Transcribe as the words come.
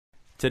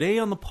Today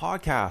on the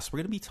podcast, we're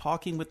going to be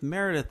talking with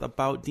Meredith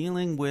about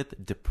dealing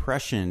with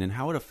depression and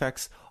how it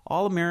affects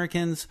all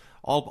Americans,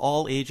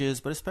 all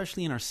ages, but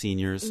especially in our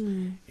seniors.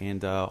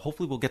 And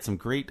hopefully we'll get some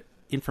great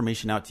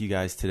information out to you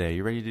guys today.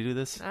 You ready to do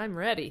this? I'm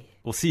ready.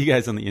 We'll see you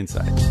guys on the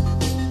inside.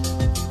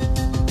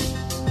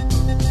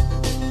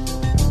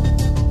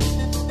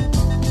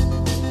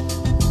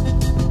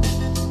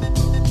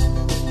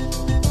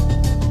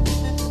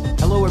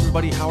 Hello,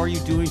 everybody. How are you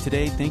doing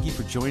today? Thank you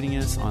for joining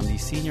us on the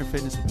Senior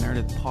Fitness with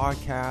Meredith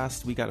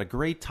podcast. We got a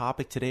great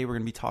topic today. We're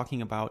going to be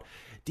talking about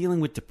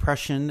dealing with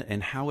depression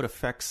and how it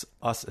affects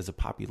us as a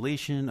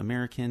population,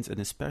 Americans, and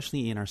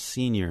especially in our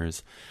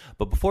seniors.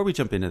 But before we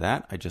jump into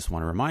that, I just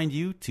want to remind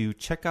you to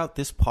check out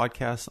this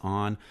podcast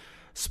on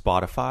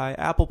Spotify,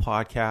 Apple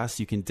Podcasts.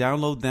 You can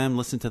download them,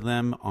 listen to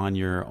them on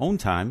your own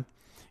time.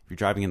 If you're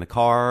driving in the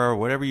car or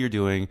whatever you're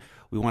doing,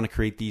 we want to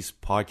create these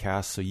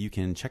podcasts so you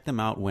can check them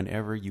out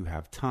whenever you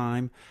have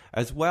time,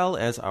 as well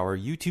as our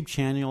YouTube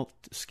channel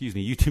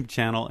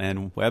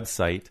and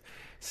website,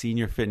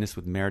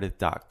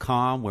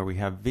 seniorfitnesswithmeredith.com, where we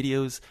have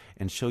videos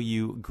and show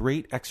you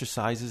great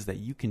exercises that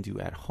you can do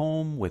at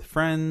home with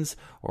friends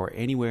or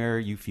anywhere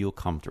you feel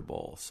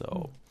comfortable.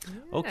 So, yes.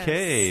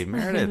 Okay,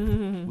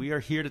 Meredith, we are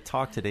here to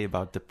talk today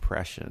about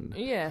depression.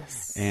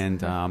 Yes.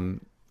 And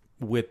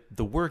with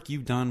the work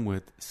you've done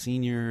with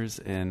seniors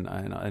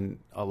and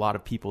a lot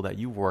of people that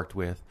you've worked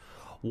with,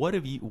 what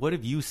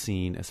have you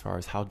seen as far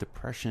as how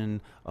depression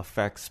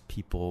affects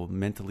people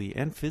mentally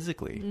and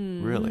physically,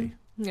 really?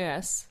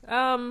 Yes.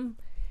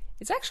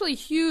 It's actually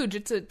huge.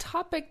 It's a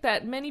topic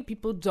that many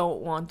people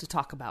don't want to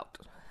talk about,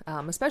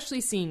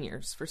 especially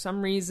seniors. For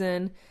some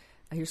reason,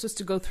 you're supposed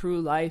to go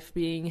through life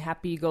being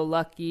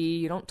happy-go-lucky.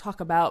 You don't talk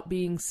about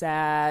being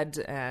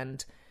sad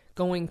and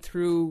going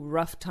through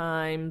rough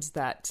times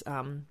that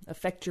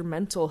affect your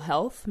mental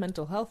health.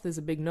 Mental health is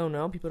a big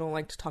no-no. People don't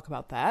like to talk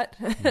about that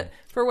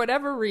for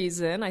whatever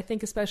reason. I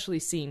think especially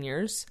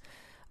seniors.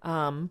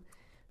 I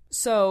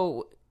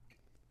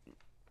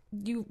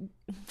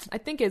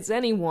think as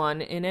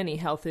anyone in any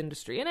health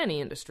industry, in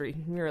any industry,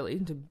 really,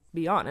 to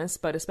be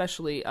honest, but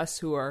especially us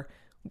who are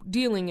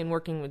dealing and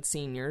working with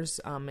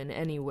seniors in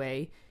any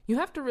way, you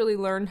have to really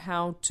learn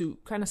how to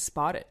kind of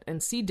spot it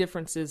and see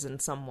differences in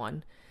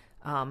someone.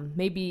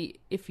 Maybe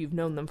if you've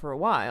known them for a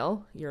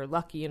while, you're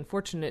lucky and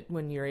fortunate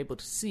when you're able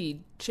to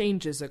see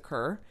changes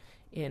occur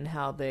in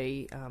how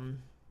they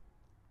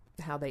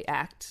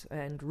act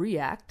and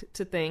react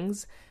to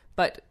things.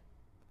 But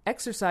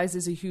exercise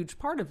is a huge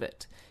part of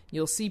it.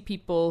 You'll see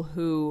people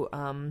who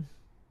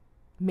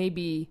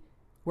maybe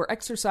were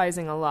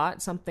exercising a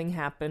lot, something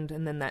happened,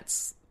 and then that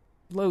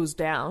slows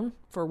down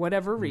for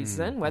whatever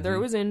reason, whether it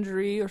was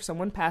injury or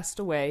someone passed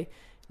away.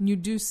 And you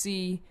do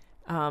see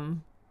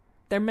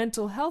their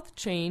mental health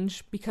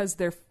change because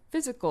their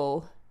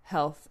physical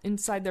health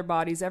inside their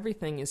bodies,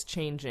 everything is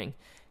changing.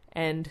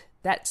 And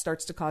that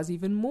starts to cause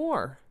even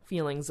more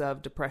feelings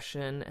of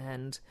depression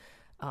and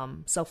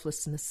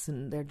selflessness,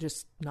 and they're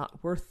just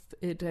not worth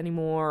it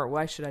anymore, or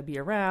why should I be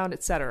around,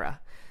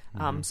 etc.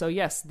 So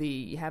yes,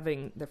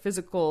 having their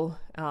physical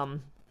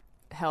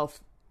health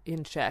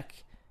in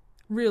check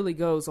really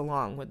goes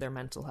along with their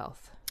mental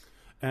health.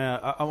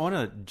 I want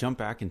to jump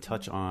back and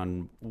touch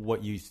on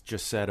what you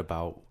just said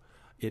about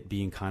it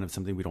being kind of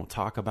something we don't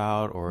talk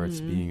about, or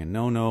it's being a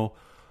no-no.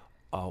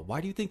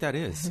 Why do you think that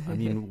is? I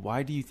mean,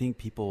 why do you think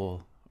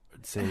people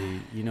say,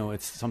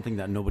 it's something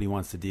that nobody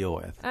wants to deal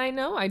with? I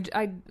know.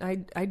 I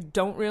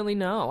don't really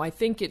know. I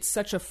think it's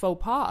such a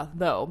faux pas,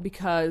 though,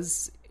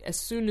 because as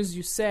soon as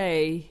you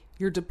say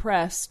you're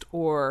depressed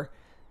or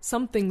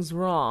something's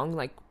wrong,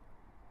 like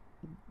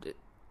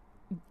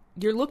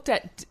you're looked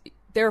at,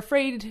 they're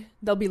afraid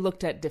they'll be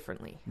looked at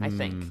differently, I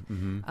think.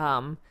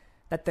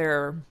 That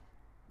they're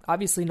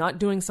obviously not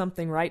doing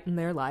something right in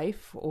their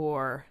life,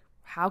 or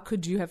how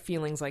could you have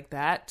feelings like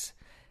that?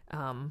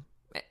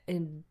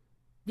 And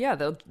yeah,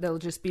 they'll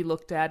just be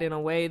looked at in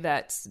a way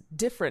that's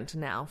different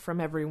now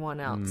from everyone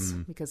else,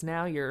 because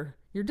now you're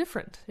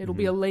different. It'll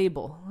be a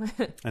label.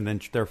 And then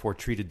therefore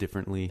treated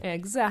differently.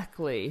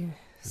 Exactly.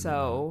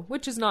 So,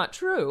 which is not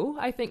true.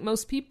 I think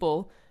most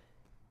people,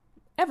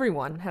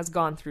 everyone has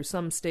gone through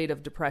some state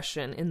of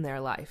depression in their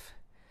life.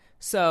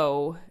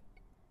 So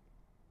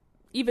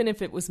even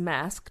if it was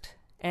masked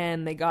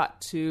and they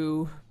got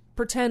to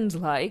pretend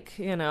like,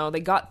 they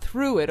got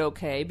through it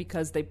okay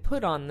because they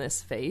put on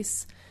this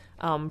face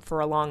for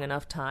a long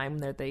enough time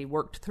that they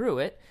worked through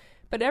it.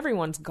 But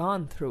everyone's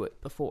gone through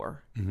it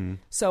before.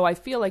 So I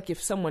feel like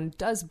if someone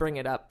does bring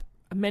it up,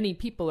 many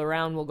people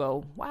around will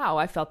go, wow,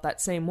 I felt that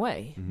same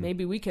way.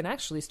 Maybe we can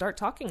actually start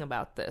talking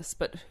about this.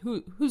 But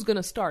who's going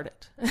to start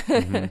it?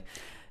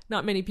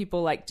 Not many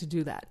people like to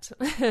do that.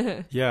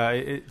 Yeah,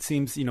 it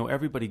seems,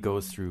 everybody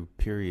goes through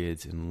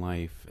periods in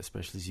life,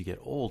 especially as you get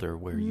older,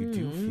 where you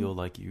do feel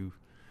like you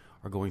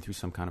are going through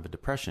some kind of a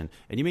depression,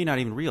 and you may not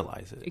even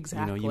realize it.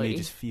 Exactly. You may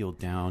just feel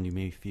down. You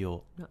may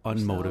feel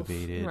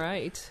unmotivated.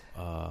 Right.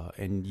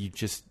 And you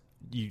just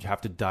you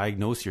have to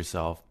diagnose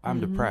yourself. I'm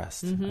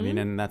depressed. I mean,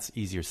 and that's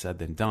easier said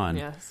than done.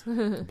 Yes.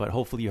 But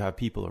hopefully you have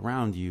people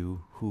around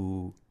you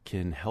who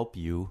can help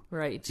you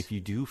Right. if you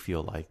do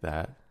feel like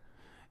that,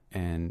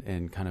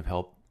 and kind of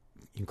help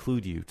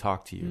include you,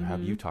 talk to you,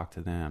 have you talk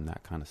to them,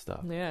 that kind of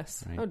stuff.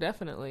 Yes. Right? Oh,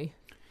 definitely.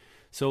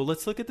 So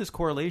let's look at this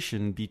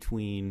correlation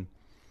between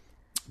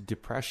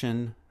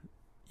depression,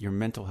 your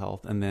mental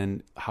health, and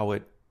then how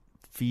it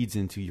feeds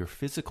into your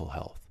physical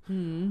health.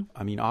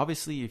 I mean,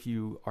 obviously, if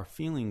you are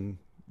feeling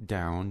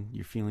down,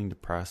 you're feeling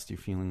depressed, you're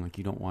feeling like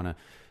you don't want to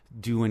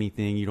do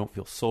anything, you don't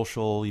feel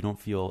social, you don't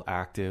feel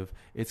active,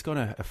 it's going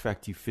to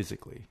affect you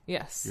physically.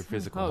 Yes. Your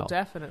physical Oh, health.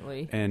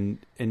 definitely. And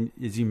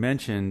as you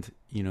mentioned,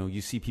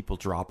 you see people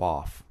drop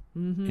off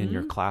in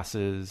your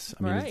classes.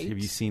 I mean, Right. have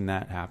you seen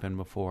that happen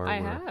before? I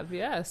have,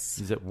 yes.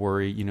 Is it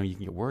worry? You can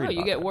get worried. Oh, you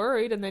about get that.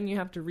 worried, and then you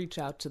have to reach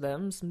out to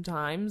them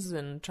sometimes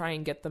and try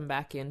and get them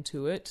back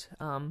into it.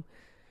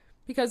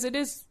 Because it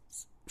is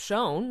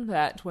shown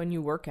that when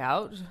you work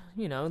out,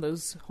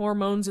 those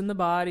hormones in the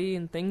body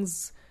and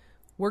things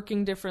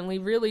working differently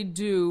really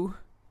do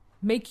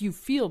make you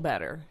feel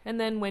better. And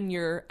then when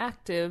you're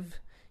active,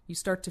 you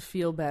start to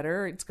feel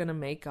better. It's going to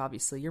make,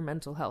 obviously, your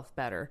mental health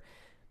better.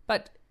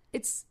 But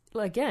it's,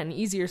 again,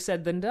 easier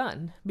said than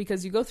done,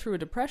 because you go through a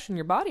depression,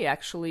 your body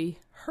actually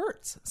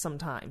hurts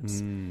sometimes.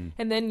 And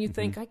then you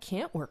think, I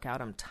can't work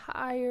out. I'm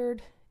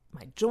tired.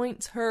 My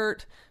joints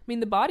hurt. I mean,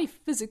 the body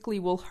physically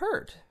will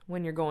hurt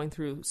when you're going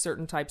through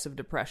certain types of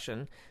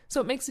depression. So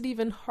it makes it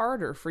even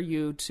harder for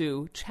you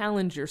to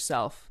challenge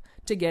yourself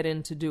to get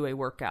in to do a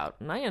workout.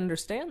 And I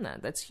understand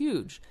that. That's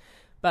huge.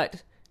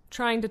 But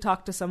trying to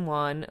talk to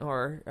someone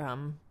or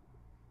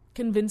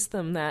convince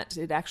them that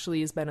it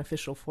actually is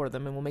beneficial for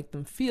them and will make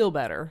them feel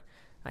better,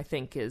 I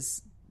think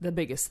is the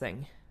biggest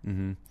thing.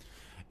 Mm-hmm.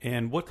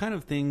 And what kind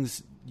of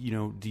things,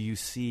 do you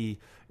see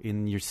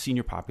in your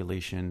senior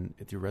population,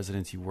 at your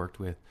residents you worked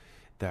with,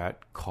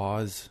 that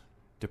cause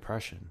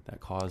depression, that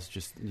cause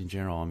just in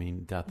general, I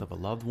mean, death of a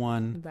loved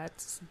one?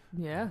 That's,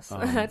 yes.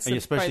 That's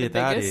especially at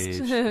probably that the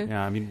biggest. age.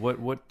 Yeah, I mean,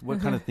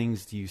 what kind of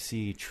things do you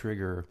see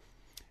trigger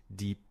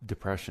deep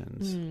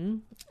depressions?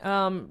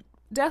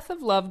 Death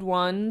of loved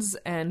ones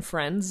and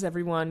friends,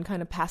 everyone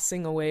kind of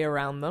passing away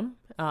around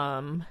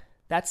them.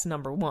 That's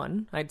number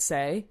one, I'd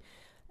say.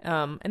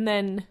 And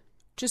then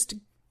just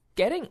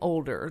getting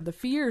older, the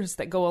fears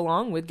that go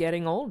along with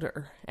getting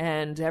older.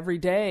 And every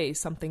day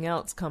something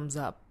else comes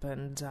up.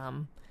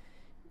 And,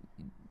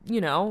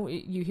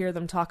 you hear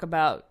them talk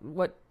about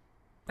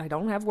I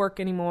don't have work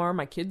anymore.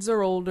 My kids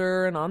are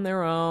older and on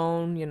their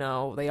own.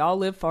 They all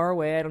live far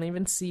away. I don't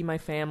even see my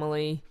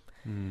family.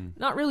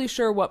 Not really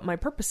sure what my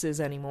purpose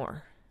is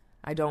anymore.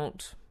 I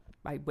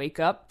wake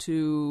up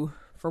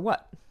for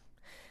what?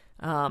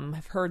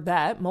 I've heard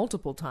that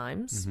multiple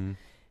times.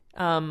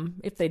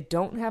 If they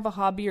don't have a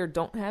hobby or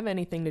don't have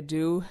anything to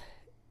do,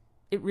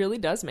 it really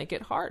does make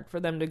it hard for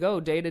them to go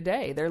day to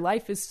day. Their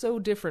life is so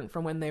different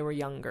from when they were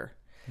younger.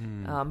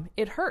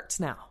 It hurts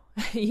now,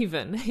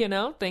 even,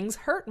 things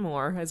hurt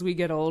more as we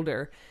get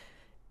older.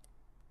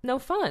 No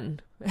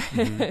fun.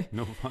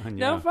 No fun,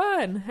 No yeah.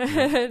 fun.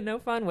 Yeah. No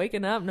fun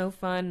waking up. No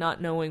fun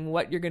not knowing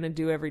what you're going to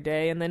do every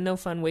day. And then no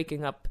fun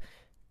waking up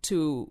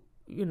to,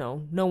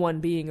 no one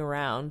being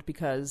around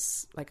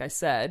because, like I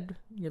said,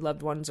 your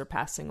loved ones are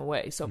passing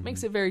away. So it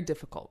makes it very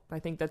difficult. I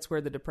think that's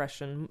where the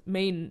depression,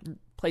 main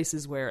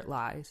places where it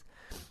lies.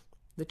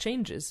 The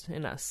changes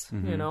in us,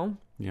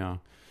 Yeah.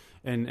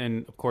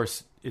 And of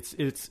course,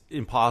 it's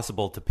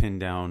impossible to pin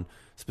down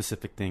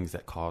specific things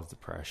that cause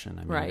depression.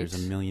 I mean, Right. there's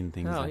a million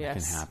things that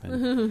yes. can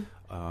happen.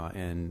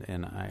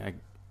 And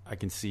I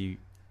can see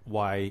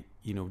why,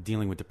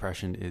 dealing with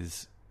depression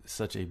is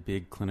such a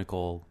big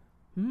clinical,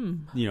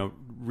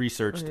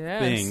 researched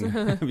Yes.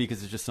 thing because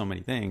there's just so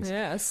many things.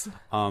 Yes.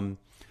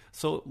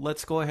 So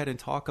let's go ahead and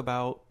talk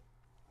about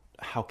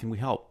how can we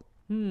help?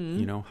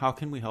 How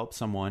can we help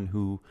someone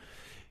who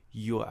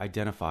you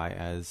identify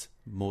as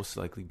most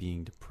likely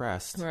being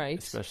depressed, Right.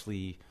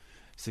 especially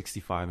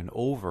 65 and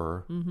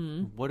over?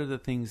 What are the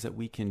things that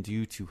we can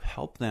do to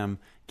help them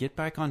get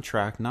back on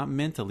track, not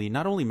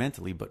only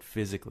mentally, but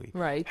physically?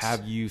 Right.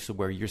 Have use of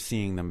where you're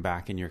seeing them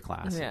back in your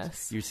classes.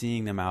 Yes. You're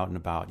seeing them out and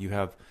about. You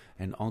have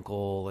an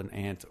uncle, an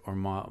aunt, or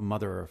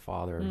mother or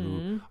father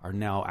who are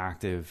now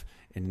active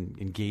and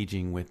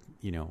engaging with,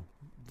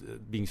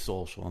 being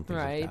social and things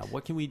Right. like that.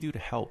 What can we do to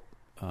help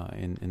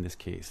in this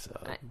case?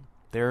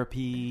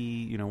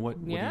 Therapy, what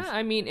Yeah, do you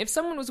I mean, if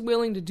someone was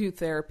willing to do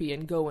therapy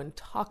and go and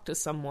talk to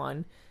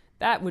someone,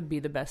 that would be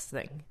the best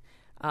thing.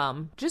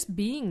 Just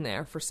being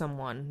there for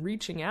someone,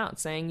 reaching out,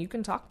 saying, you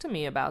can talk to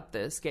me about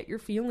this, get your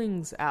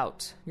feelings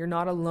out. You're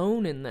not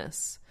alone in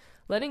this.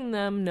 Letting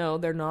them know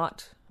they're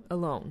not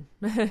alone.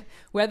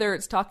 Whether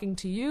it's talking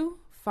to you,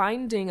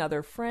 finding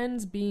other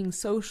friends, being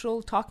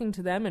social, talking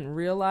to them and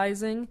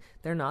realizing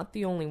they're not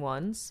the only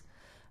ones.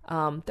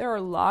 There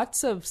are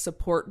lots of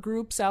support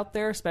groups out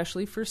there,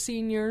 especially for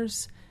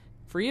seniors,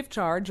 free of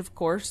charge, of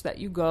course, that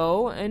you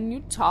go and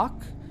you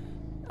talk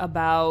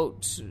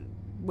about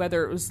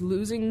whether it was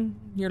losing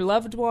your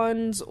loved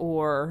ones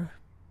or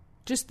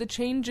just the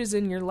changes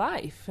in your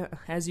life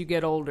as you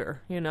get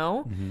older, you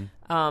know?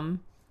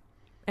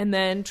 And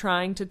then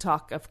trying to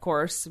talk, of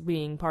course,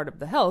 being part of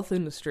the health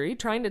industry,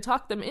 trying to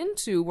talk them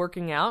into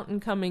working out and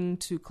coming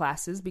to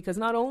classes, because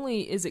not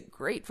only is it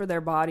great for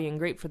their body and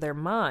great for their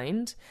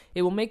mind,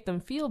 it will make them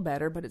feel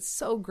better, but it's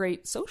so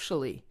great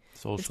socially.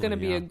 It's going to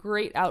be a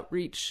great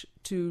outreach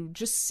to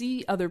just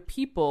see other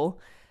people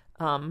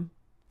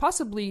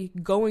possibly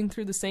going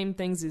through the same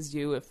things as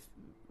you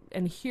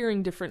and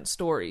hearing different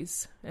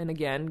stories. And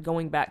again,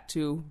 going back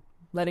to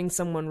letting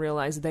someone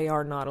realize they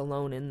are not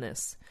alone in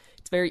this.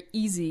 It's very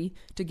easy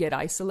to get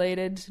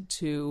isolated,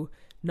 to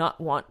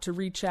not want to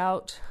reach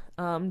out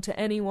to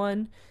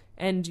anyone,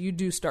 and you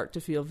do start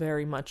to feel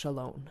very much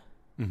alone.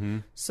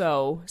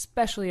 So,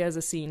 especially as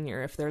a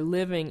senior, if they're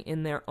living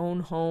in their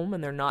own home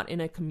and they're not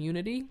in a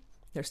community,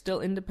 they're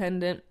still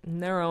independent in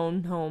their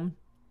own home,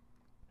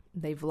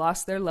 they've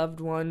lost their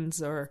loved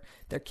ones, or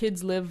their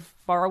kids live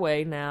far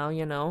away now,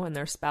 you know, and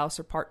their spouse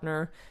or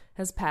partner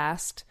has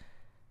passed.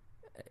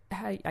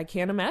 I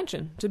can't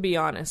imagine, to be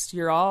honest.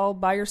 You're all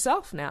by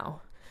yourself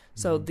now.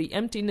 So the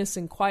emptiness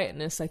and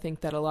quietness, I think,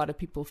 that a lot of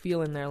people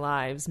feel in their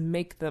lives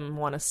make them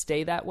want to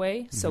stay that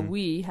way. So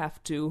we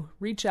have to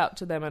reach out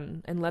to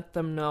them and let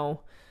them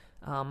know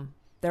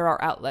there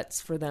are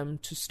outlets for them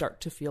to start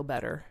to feel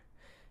better.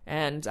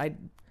 And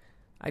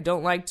I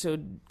don't like to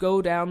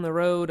go down the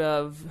road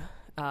of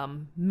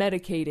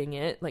medicating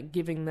it, like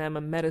giving them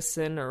a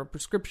medicine or a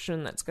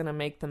prescription that's going to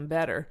make them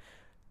better.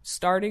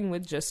 Starting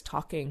with just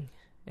talking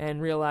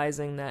and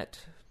realizing that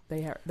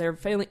their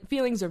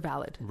feelings are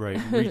valid. Right.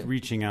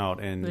 Reaching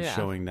out and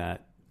showing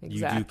that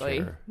you do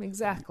care.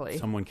 Exactly.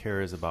 Someone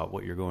cares about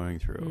what you're going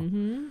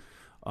through.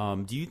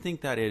 Do you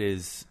think that it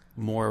is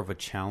more of a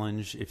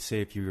challenge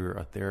if you're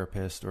a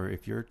therapist, or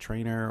if you're a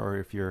trainer, or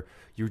if you're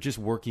just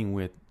working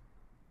with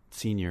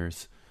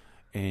seniors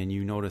and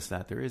you notice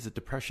that there is a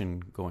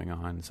depression going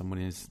on,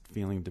 someone is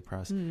feeling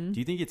depressed? Do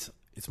you think it's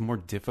more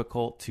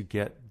difficult to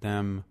get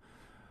them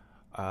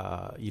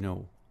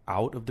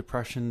out of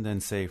depression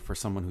than, say, for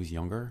someone who's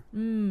younger?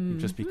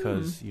 Just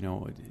because, do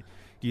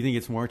you think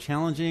it's more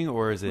challenging,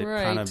 or is it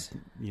kind of,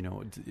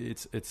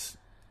 it's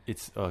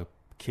a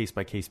case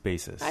by case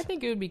basis? I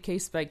think it would be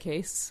case by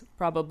case,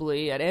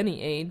 probably at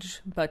any age.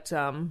 But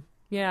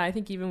I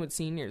think even with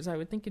seniors, I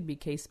would think it'd be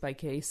case by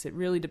case. It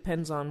really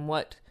depends on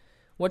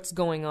what's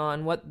going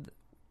on,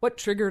 what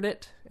triggered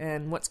it,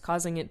 and what's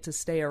causing it to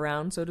stay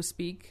around, so to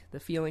speak,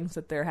 the feelings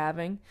that they're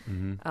having.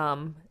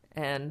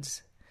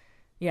 And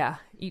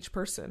each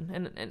person.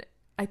 And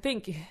I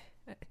think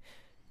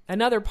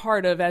another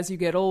part of, as you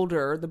get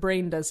older, the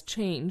brain does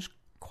change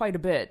quite a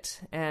bit,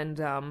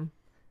 and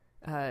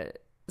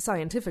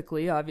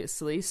scientifically,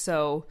 obviously.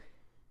 So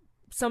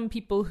some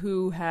people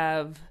who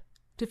have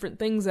different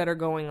things that are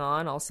going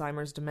on,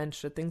 Alzheimer's,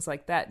 dementia, things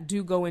like that,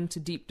 do go into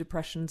deep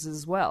depressions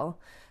as well.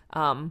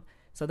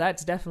 So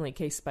that's definitely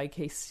case by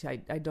case. I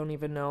don't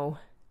even know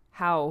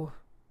how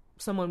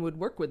someone would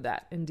work with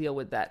that and deal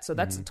with that. So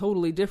that's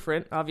totally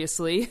different,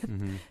 obviously,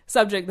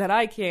 subject that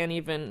I can't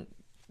even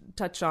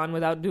touch on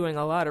without doing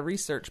a lot of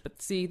research.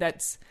 But see,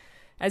 that's,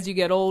 as you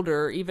get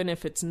older, even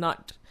if it's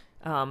not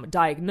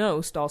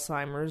diagnosed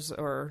Alzheimer's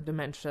or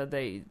dementia,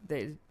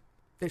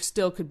 there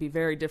still could be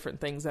very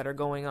different things that are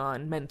going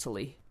on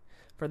mentally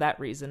for that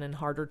reason, and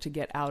harder to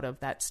get out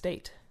of that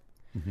state.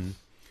 And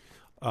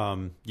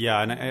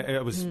I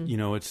was,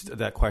 it's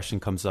that question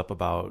comes up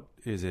about,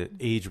 is it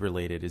age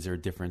related? Is there a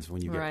difference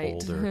when you get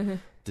older?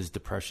 Does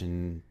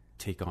depression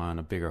take on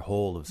a bigger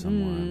hold of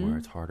someone where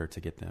it's harder to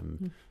get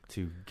them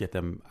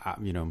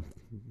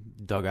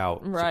dug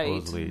out,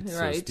 supposedly,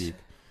 so to speak?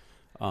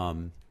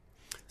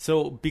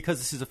 So because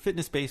this is a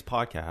fitness-based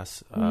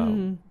podcast,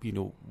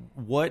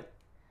 what,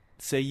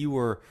 say you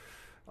were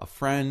a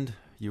friend,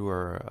 you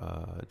were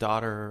a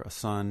daughter, a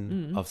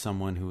son of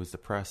someone who is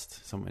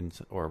depressed, someone,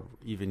 or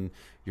even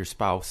your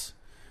spouse,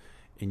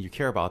 and you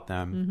care about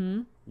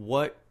them,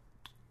 what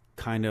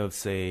kind of,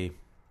 say,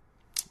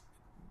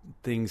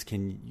 things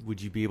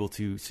would you be able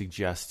to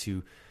suggest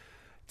to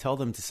tell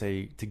them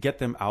to get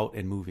them out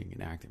and moving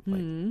and active?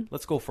 Like,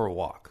 let's go for a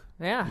walk.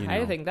 Yeah,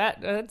 I think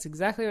that's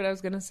exactly what I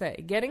was going to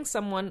say. Getting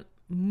someone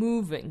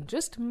moving,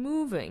 just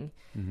moving.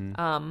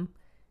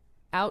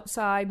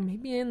 Outside,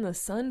 maybe in the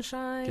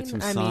sunshine. Get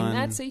some sun. I mean,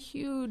 that's a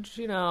huge,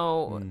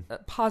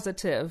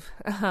 positive.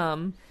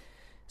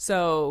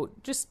 So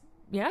just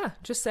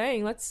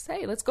saying,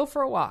 let's go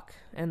for a walk,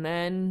 and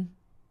then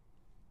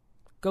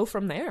go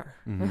from there.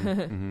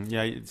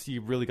 Yeah,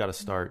 you really got to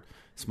start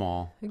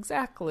small.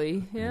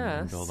 Exactly.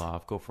 Yes. Build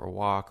off. Go for a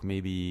walk.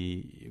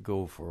 Maybe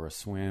go for a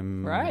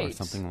swim, or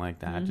something like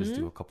that. Just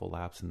do a couple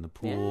laps in the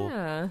pool.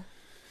 Yeah.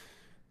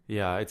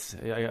 Yeah,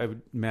 I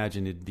would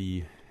imagine it'd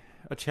be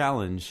a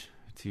challenge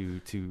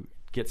to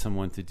get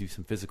someone to do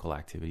some physical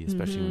activity,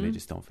 especially when they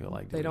just don't feel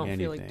like doing anything. They don't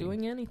feel like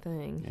doing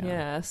anything. Yeah.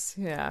 Yes.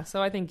 Yeah.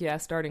 So I think,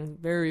 starting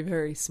very,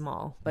 very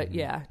small. But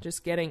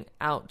just getting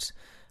out,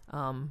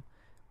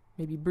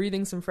 maybe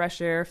breathing some fresh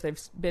air if they've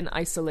been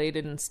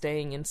isolated and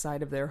staying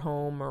inside of their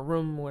home or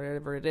room,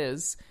 whatever it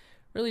is.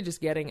 Really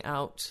just getting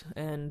out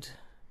and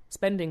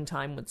spending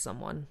time with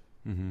someone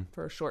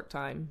for a short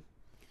time.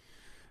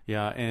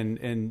 Yeah,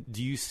 and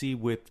do you see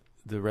with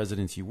the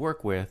residents you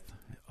work with,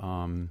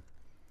 do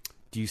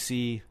you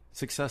see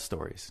success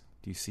stories?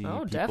 Do you see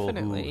people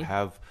definitely. who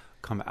have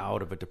come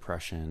out of a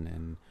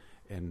depression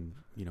and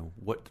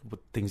what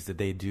things did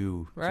they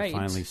do to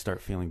finally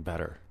start feeling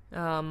better?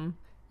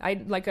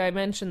 Like I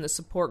mentioned, the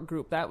support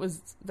group,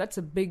 that's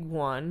a big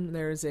one.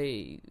 There's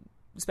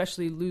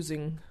especially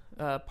losing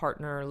a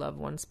partner, loved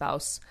one,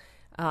 spouse,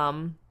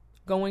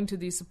 going to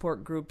these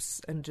support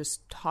groups and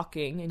just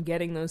talking and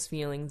getting those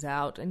feelings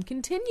out and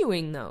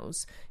continuing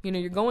those.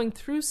 You're going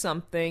through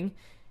something,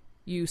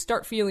 you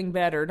start feeling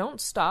better.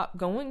 Don't stop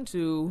going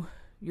to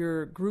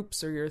your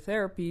groups or your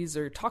therapies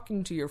or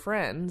talking to your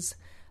friends.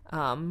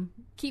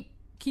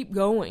 Keep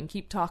going,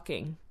 keep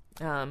talking,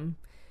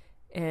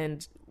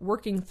 and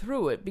working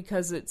through it,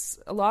 because it's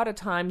a lot of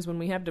times when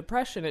we have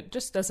depression, it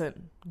just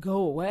doesn't go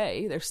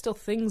away. There's still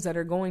things that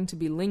are going to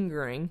be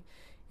lingering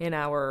in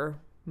our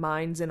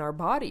minds and our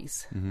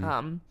bodies.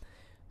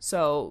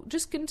 So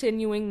just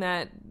continuing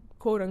that,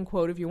 quote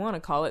unquote, if you want to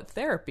call it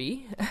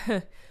therapy,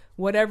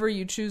 whatever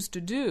you choose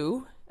to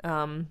do,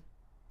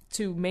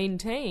 to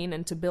maintain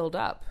and to build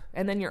up.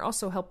 And then you're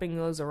also helping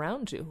those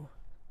around you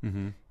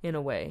in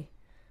a way.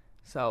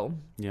 So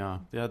yeah,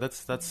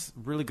 that's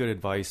really good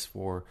advice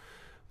for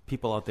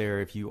people out there.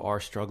 If you are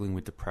struggling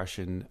with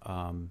depression,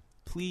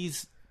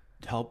 please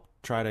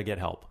try to get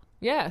help.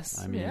 Yes.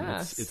 I mean,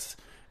 it's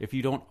if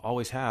you don't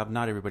always have,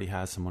 not everybody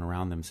has someone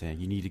around them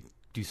saying you need to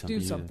do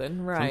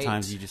something. Right.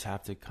 Sometimes you just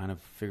have to kind of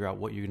figure out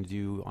what you're going to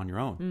do on your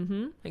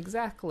own.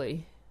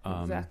 Exactly.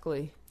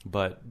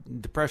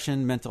 But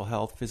depression, mental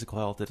health, physical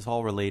health, it's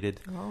all related.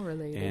 All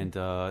related. And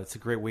it's a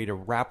great way to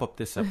wrap up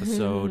this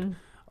episode.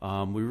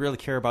 We really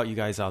care about you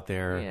guys out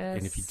there. Yes.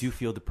 And if you do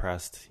feel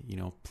depressed,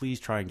 please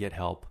try and get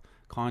help.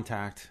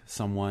 Contact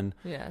someone.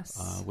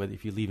 Yes. Whether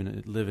if you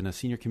live in a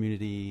senior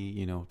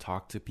community,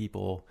 talk to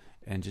people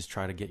and just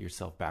try to get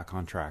yourself back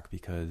on track,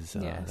 because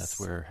that's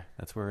where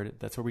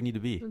we need to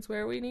be. That's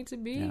where we need to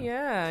be.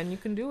 Yeah, and you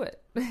can do it.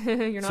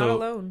 You're not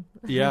alone.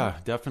 Yeah,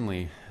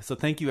 definitely. So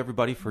thank you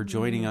everybody for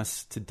joining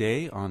us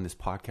today on this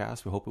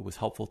podcast. We hope it was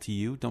helpful to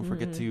you. Don't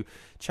forget to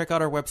check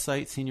out our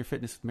website,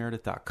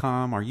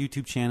 seniorfitnesswithmeredith.com, our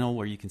YouTube channel,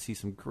 where you can see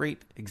some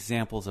great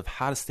examples of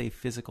how to stay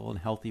physical and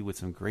healthy with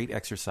some great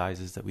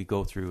exercises that we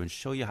go through and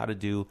show you how to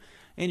do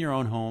in your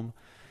own home,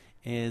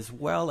 as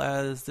well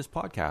as this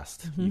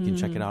podcast. You can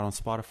check it out on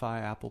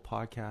Spotify, Apple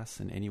Podcasts,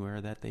 and anywhere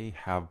that they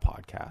have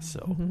podcasts.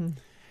 So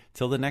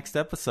till the next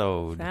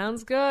episode.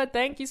 Sounds good.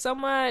 Thank you so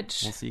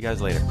much. We'll see you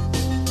guys later.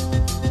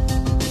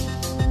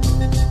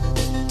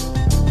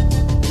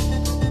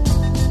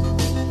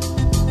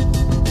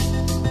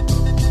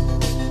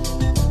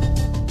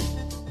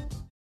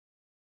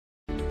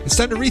 It's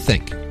time to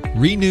rethink,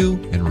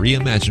 renew, and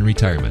reimagine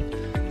retirement.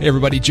 Hey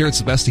everybody, Jared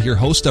Sebesta here,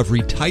 host of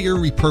Retire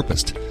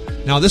Repurposed.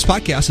 Now, this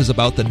podcast is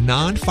about the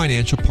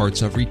non-financial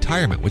parts of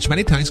retirement, which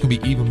many times can be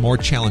even more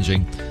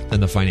challenging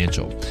than the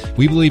financial.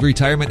 We believe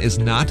retirement is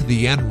not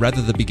the end,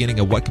 rather the beginning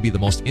of what could be the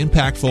most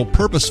impactful,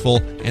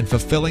 purposeful, and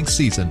fulfilling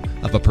season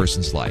of a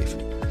person's life.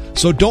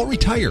 So don't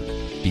retire,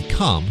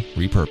 become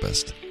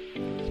repurposed.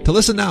 To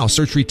listen now,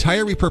 search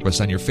Retire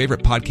Repurposed on your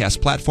favorite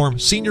podcast platform,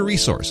 Senior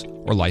Resource,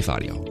 or Life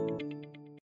Audio.